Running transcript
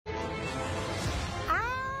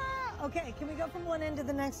Okay, can we go from one end to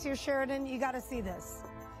the next here, Sheridan? You got to see this.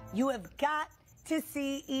 You have got to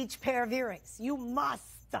see each pair of earrings. You must.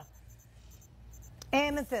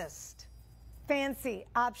 Amethyst, fancy,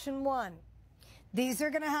 option 1. These are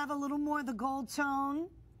going to have a little more of the gold tone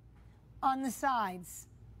on the sides,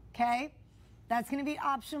 okay? That's going to be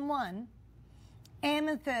option 1.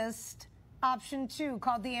 Amethyst, option 2,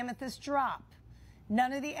 called the amethyst drop.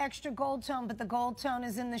 None of the extra gold tone, but the gold tone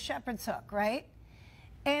is in the shepherd's hook, right?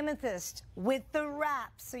 Amethyst with the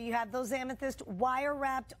wrap. So you have those amethyst wire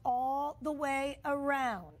wrapped all the way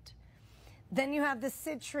around. Then you have the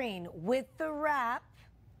citrine with the wrap.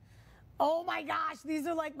 Oh my gosh, these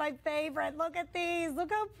are like my favorite. Look at these.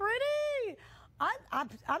 Look how pretty.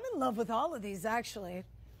 I'm in love with all of these, actually.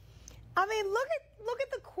 I mean, look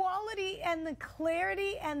at the quality and the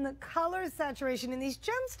clarity and the color saturation in these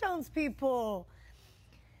gemstones, people.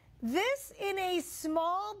 This in a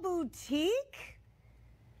small boutique,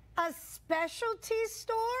 a specialty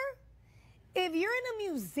store. If you're in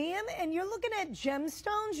a museum and you're looking at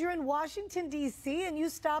gemstones, you're in Washington, D.C., and you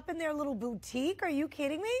stop in their little boutique, are you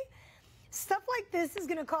kidding me? Stuff like this is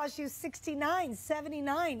going to cost you $69,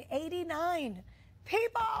 $79, $89.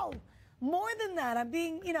 People, more than that. I'm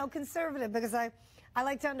being, conservative because I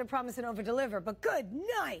like to underpromise and overdeliver. But good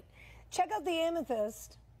night. Check out the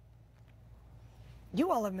amethyst.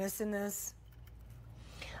 You all are missing this.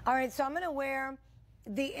 All right, so I'm going to wear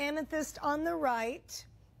the amethyst on the right,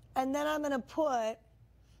 and then I'm going to put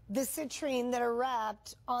the citrine that are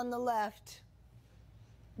wrapped on the left.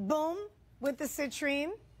 Boom, with the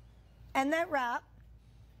citrine and that wrap.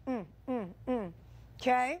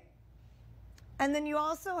 Okay? And then you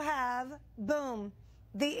also have, boom,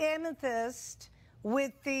 the amethyst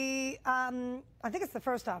with the, I think it's the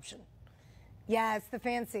first option. Yeah, it's the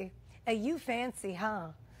fancy. You fancy, huh?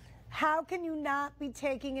 How can you not be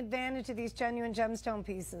taking advantage of these genuine gemstone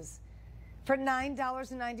pieces for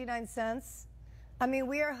 $9.99? I mean,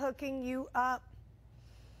 we are hooking you up.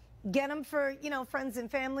 Get them for, friends and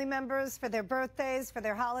family members, for their birthdays, for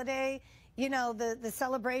their holiday, the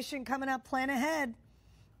celebration coming up. Plan ahead,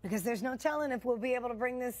 because there's no telling if we'll be able to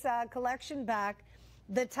bring this collection back.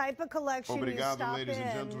 The type of collection you stop ladies in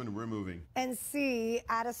and gentlemen, we're moving. And see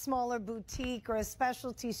at a smaller boutique or a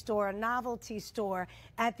specialty store, a novelty store,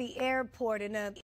 at the airport, in a